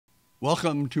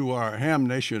Welcome to our Ham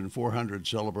Nation 400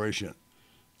 celebration.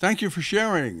 Thank you for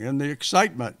sharing in the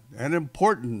excitement and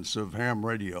importance of ham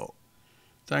radio.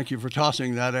 Thank you for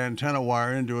tossing that antenna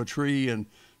wire into a tree and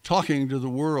talking to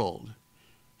the world.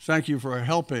 Thank you for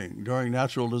helping during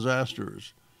natural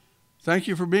disasters. Thank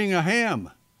you for being a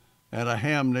ham and a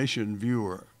Ham Nation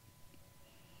viewer.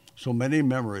 So many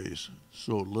memories,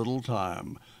 so little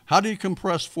time. How do you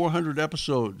compress 400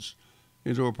 episodes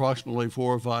into approximately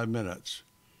 4 or 5 minutes?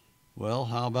 Well,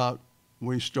 how about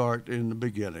we start in the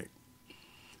beginning?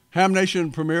 Ham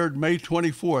Nation premiered May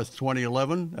 24th,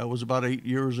 2011. That was about 8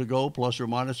 years ago, plus or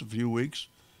minus a few weeks.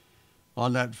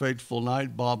 On that fateful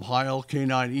night, Bob Heil,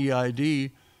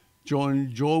 K9EID,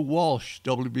 joined Joe Walsh,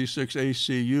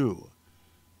 WB6ACU.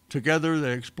 Together,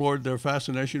 they explored their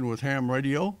fascination with ham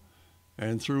radio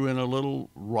and threw in a little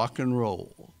rock and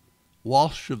roll.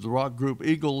 Walsh of the rock group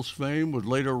Eagles fame would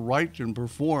later write and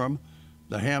perform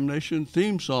the Ham Nation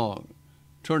theme song,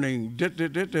 turning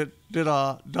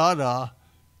dit-dit-dit-dit-da-da-da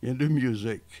into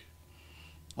music.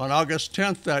 On August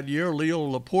 10th that year, Leo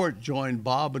Laporte joined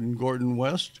Bob and Gordon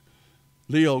West.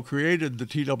 Leo created the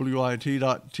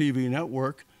TWIT.TV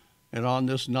network, and on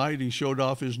this night he showed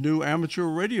off his new amateur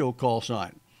radio call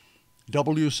sign,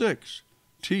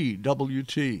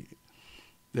 W6TWT.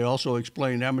 They also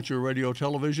explained amateur radio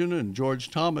television, and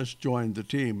George Thomas joined the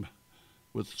team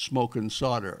with Smoke and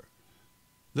Solder.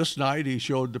 This night, he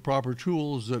showed the proper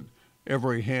tools that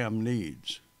every ham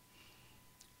needs.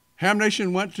 Ham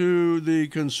Nation went to the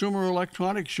Consumer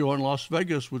Electronics Show in Las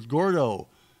Vegas with Gordo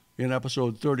in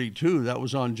episode 32. That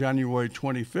was on January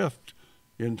 25th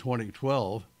in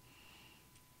 2012.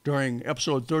 During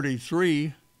episode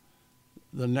 33,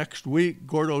 the next week,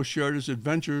 Gordo shared his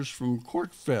adventures from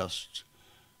Corkfest.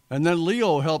 And then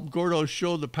Leo helped Gordo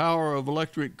show the power of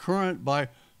electric current by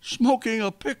smoking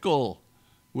a pickle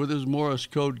with his Morse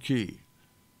code key.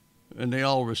 And they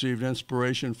all received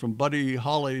inspiration from Buddy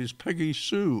Holly's Peggy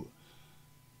Sue,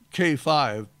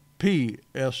 K5PSG.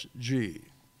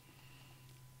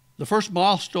 The first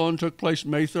milestone took place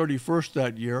May 31st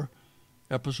that year.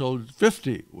 Episode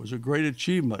 50 was a great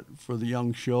achievement for the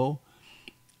young show.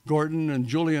 Gordon and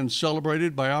Julian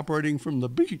celebrated by operating from the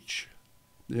beach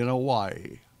in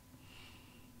Hawaii.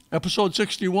 Episode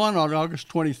 61 on August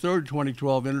 23rd,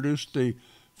 2012 introduced the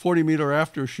 40-meter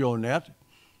after show net.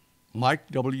 Mike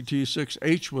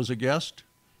WT6H was a guest,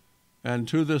 and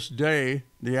to this day,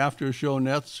 the after show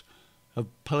nets have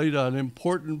played an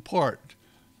important part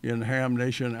in Ham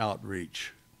Nation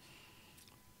outreach.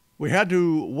 We had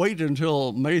to wait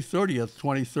until May 30th,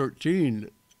 2013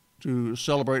 to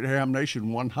celebrate Ham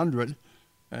Nation 100,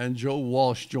 and Joe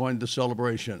Walsh joined the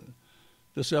celebration.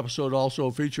 This episode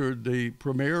also featured the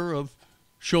premiere of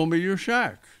Show Me Your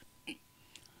Shack.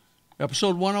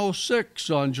 Episode 106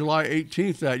 on July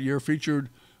 18th that year featured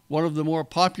one of the more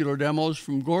popular demos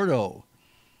from Gordo.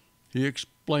 He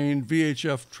explained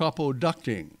VHF tropo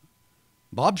ducting.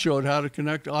 Bob showed how to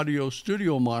connect audio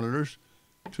studio monitors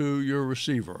to your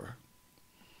receiver.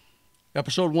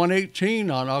 Episode 118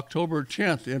 on October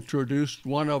 10th introduced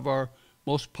one of our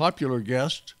most popular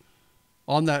guests.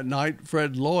 On that night,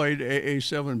 Fred Lloyd,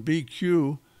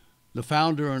 AA7BQ, the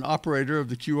founder and operator of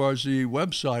the QRZ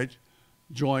website,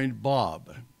 joined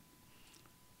Bob.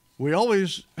 We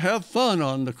always have fun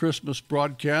on the Christmas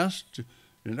broadcast.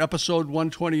 In episode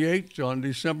 128 on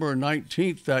December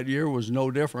 19th that year was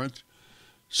no different.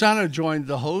 Santa joined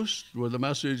the host with a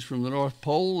message from the North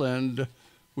Pole, and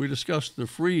we discussed the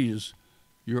Freeze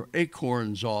Your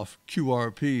Acorns Off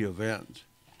QRP event.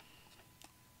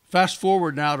 Fast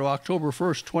forward now to October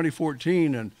 1st,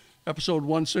 2014, and episode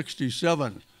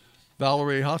 167.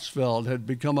 Valerie Hotzfeld had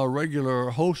become a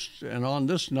regular host, and on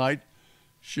this night,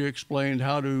 she explained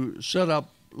how to set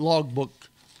up Logbook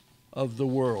of the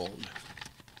World.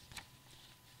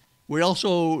 We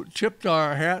also tipped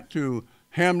our hat to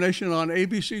Ham Nation on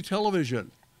ABC television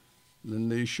in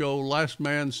the show Last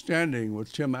Man Standing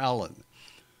with Tim Allen.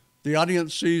 The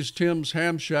audience sees Tim's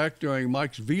Ham Shack during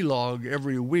Mike's vlog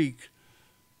every week,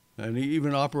 and he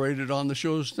even operated on the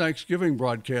show's Thanksgiving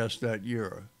broadcast that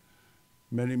year.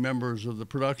 Many members of the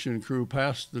production crew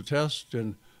passed the test,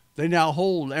 and they now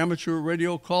hold amateur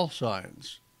radio call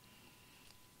signs.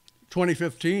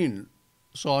 2015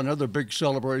 saw another big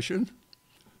celebration.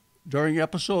 During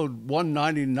episode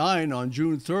 199 on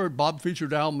June 3rd, Bob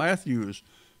featured Al Matthews,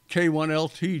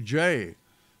 K1LTJ.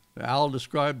 Al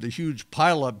described the huge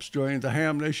pileups during the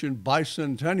Ham Nation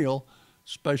Bicentennial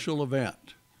special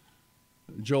event.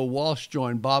 Joe Walsh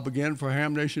joined Bob again for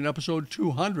Ham Nation episode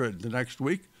 200 the next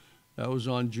week. That was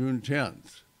on June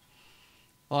 10th.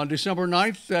 On December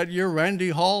 9th that year, Randy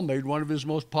Hall made one of his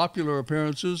most popular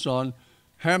appearances on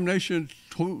Ham Nation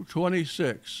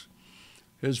 26.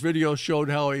 His video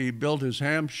showed how he built his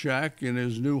ham shack in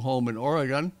his new home in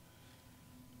Oregon.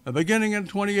 Beginning in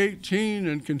 2018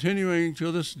 and continuing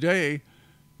to this day,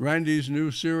 Randy's new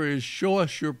series, Show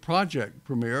Us Your Project,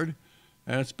 premiered,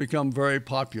 and it's become very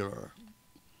popular.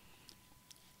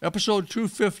 Episode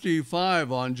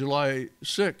 255 on July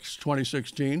 6,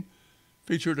 2016,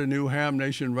 featured a new Ham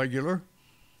Nation regular,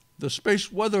 the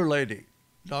Space Weather Lady,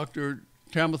 Dr.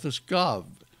 Tamitha Skov.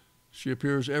 She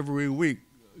appears every week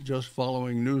just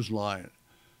following Newsline,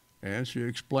 and she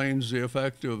explains the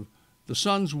effect of the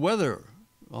sun's weather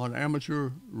on amateur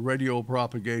radio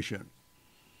propagation.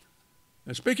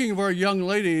 And speaking of our young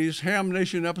ladies, Ham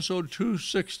Nation episode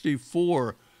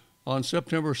 264 on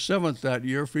September 7th that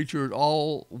year featured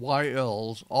all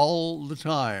YLs all the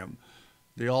time.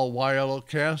 The all YL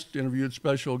cast interviewed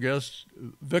special guest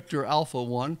Victor Alpha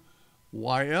 1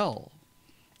 YL.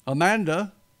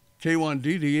 Amanda,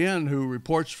 K1DDN, who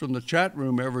reports from the chat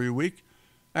room every week,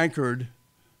 anchored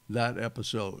that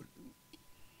episode.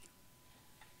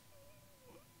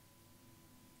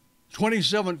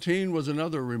 2017 was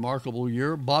another remarkable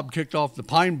year. Bob kicked off the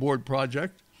Pine Board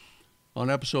project. On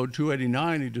episode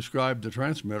 289, he described the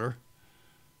transmitter.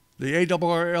 The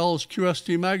ARRL's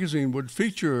QST magazine would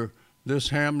feature this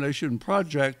Ham Nation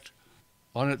project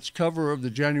on its cover of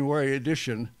the January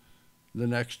edition the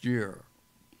next year.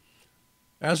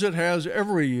 As it has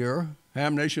every year,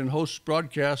 Ham Nation hosts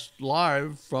broadcasts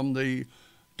live from the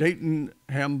Dayton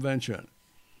Hamvention.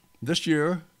 This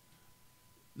year,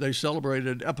 they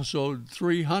celebrated episode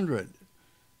 300.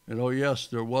 And oh yes,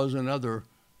 there was another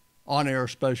on-air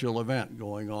special event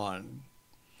going on.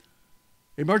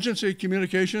 Emergency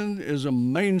communication is a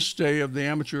mainstay of the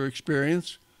amateur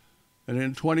experience, and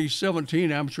in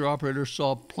 2017, amateur operators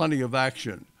saw plenty of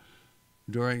action.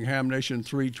 During Ham Nation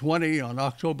 320 on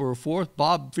October 4th,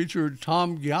 Bob featured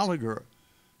Tom Gallagher,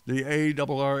 the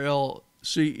ARRL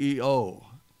CEO.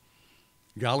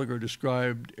 Gallagher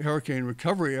described hurricane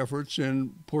recovery efforts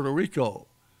in Puerto Rico.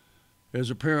 His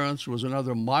appearance was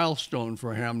another milestone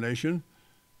for Ham Nation.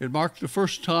 It marked the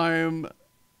first time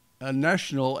a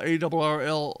national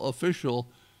ARRL official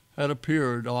had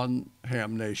appeared on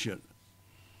Ham Nation.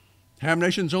 Ham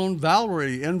Nation's own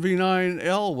Valerie,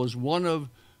 NV9L, was one of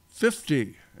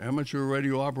 50 amateur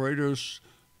radio operators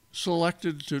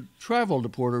selected to travel to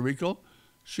Puerto Rico.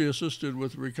 She assisted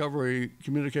with recovery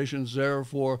communications there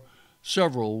for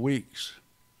several weeks.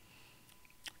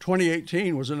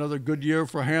 2018 was another good year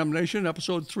for Ham Nation.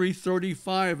 Episode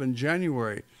 335 in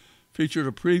January featured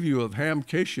a preview of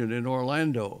Hamcation in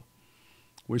Orlando.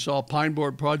 We saw Pine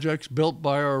Board projects built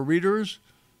by our readers.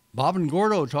 Bob and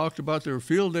Gordo talked about their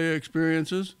field day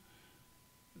experiences,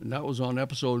 and that was on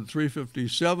episode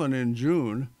 357 in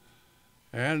June.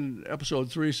 And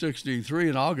episode 363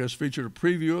 in August featured a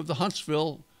preview of the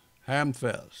Huntsville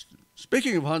Hamfest.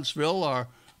 Speaking of Huntsville, our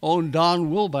own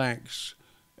Don Wilbanks,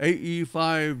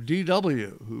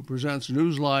 AE5DW, who presents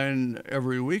Newsline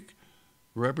every week,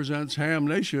 represents Ham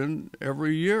Nation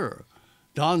every year.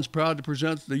 Don's proud to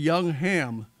present the Young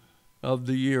Ham of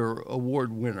the Year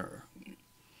award winner.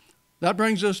 That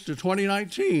brings us to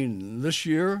 2019. This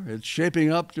year, it's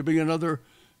shaping up to be another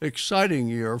exciting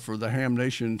year for the Ham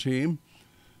Nation team.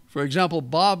 For example,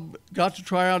 Bob got to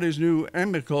try out his new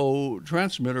Amico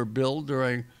transmitter build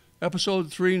during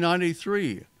episode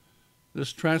 393.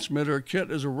 This transmitter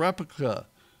kit is a replica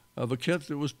of a kit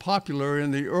that was popular in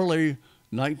the early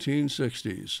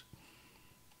 1960s.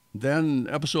 Then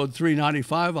episode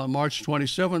 395 on March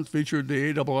 27th featured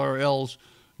the ARRL's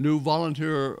new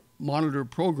volunteer monitor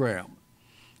program.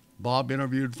 Bob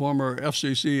interviewed former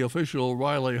FCC official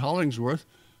Riley Hollingsworth,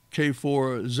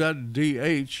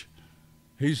 K4ZDH.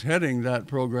 He's heading that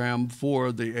program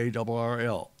for the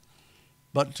ARRL.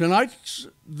 But tonight's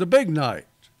the big night,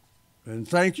 and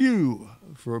thank you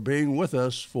for being with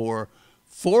us for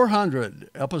 400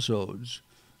 episodes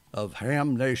of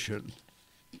Ham Nation.